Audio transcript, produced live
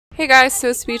Hey guys,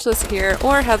 so Speechless here,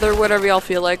 or Heather, whatever y'all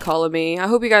feel like calling me. I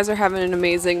hope you guys are having an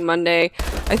amazing Monday.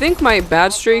 I think my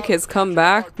bad streak has come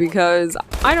back because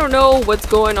I don't know what's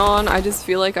going on. I just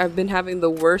feel like I've been having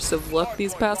the worst of luck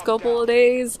these past couple of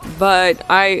days. But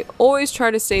I always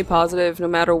try to stay positive no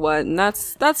matter what, and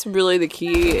that's really the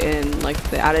key in like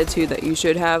the attitude that you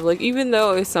should have. Like even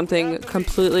though if something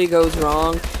completely goes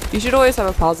wrong, you should always have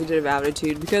a positive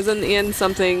attitude because in the end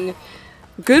something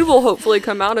good will hopefully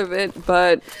come out of it.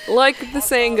 But like the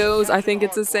saying goes, I think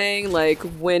it's a saying, like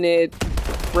when it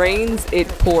rains it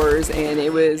pours, and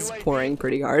it was pouring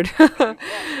pretty hard.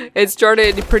 It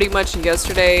started pretty much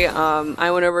yesterday. I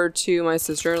went over to my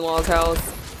sister-in-law's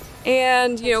house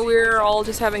and we were all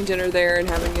just having dinner there and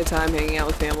having a good time hanging out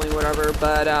with family, whatever.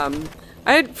 But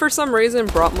I had for some reason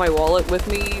brought my wallet with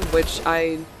me, which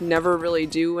I never really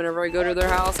do whenever I go to their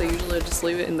house. I usually just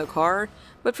leave it in the car.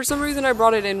 But for some reason I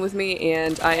brought it in with me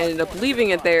and I ended up leaving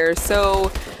it there,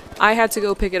 so I had to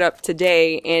go pick it up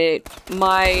today, and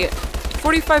my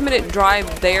 45-minute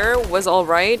drive there was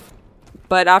alright,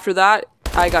 but after that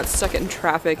I got stuck in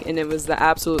traffic and it was the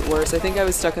absolute worst. I think I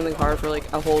was stuck in the car for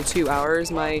like a whole 2 hours.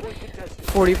 My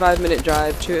 45-minute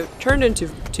drive turned into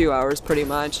 2 hours pretty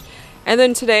much. And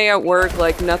then today at work,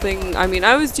 like nothing, I mean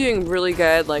I was doing really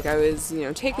good, like I was,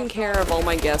 taking care of all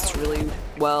my guests really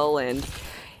well, and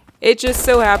it just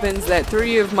so happens that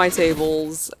 3 of my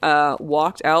tables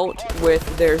walked out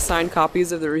with their signed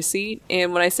copies of the receipt.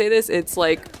 And when I say this, it's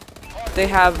like they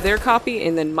have their copy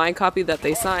and then my copy that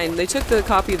they signed. They took the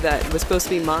copy that was supposed to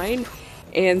be mine,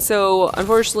 and so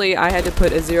unfortunately I had to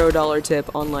put a $0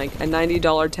 tip on like a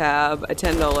 $90 tab, a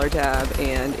 $10 tab,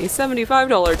 and a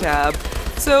 $75 tab.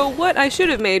 So what I should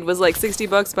have made was like 60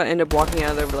 bucks, but I ended up walking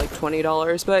out of there for like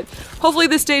 $20. But hopefully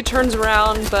this day turns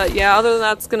around. But yeah, other than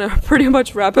that, that's gonna pretty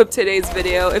much wrap up today's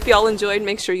video. If y'all enjoyed,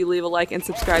 make sure you leave a like and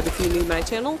subscribe if you're new to my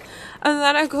channel. Other than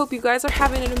that, I hope you guys are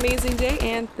having an amazing day,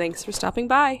 and thanks for stopping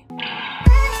by.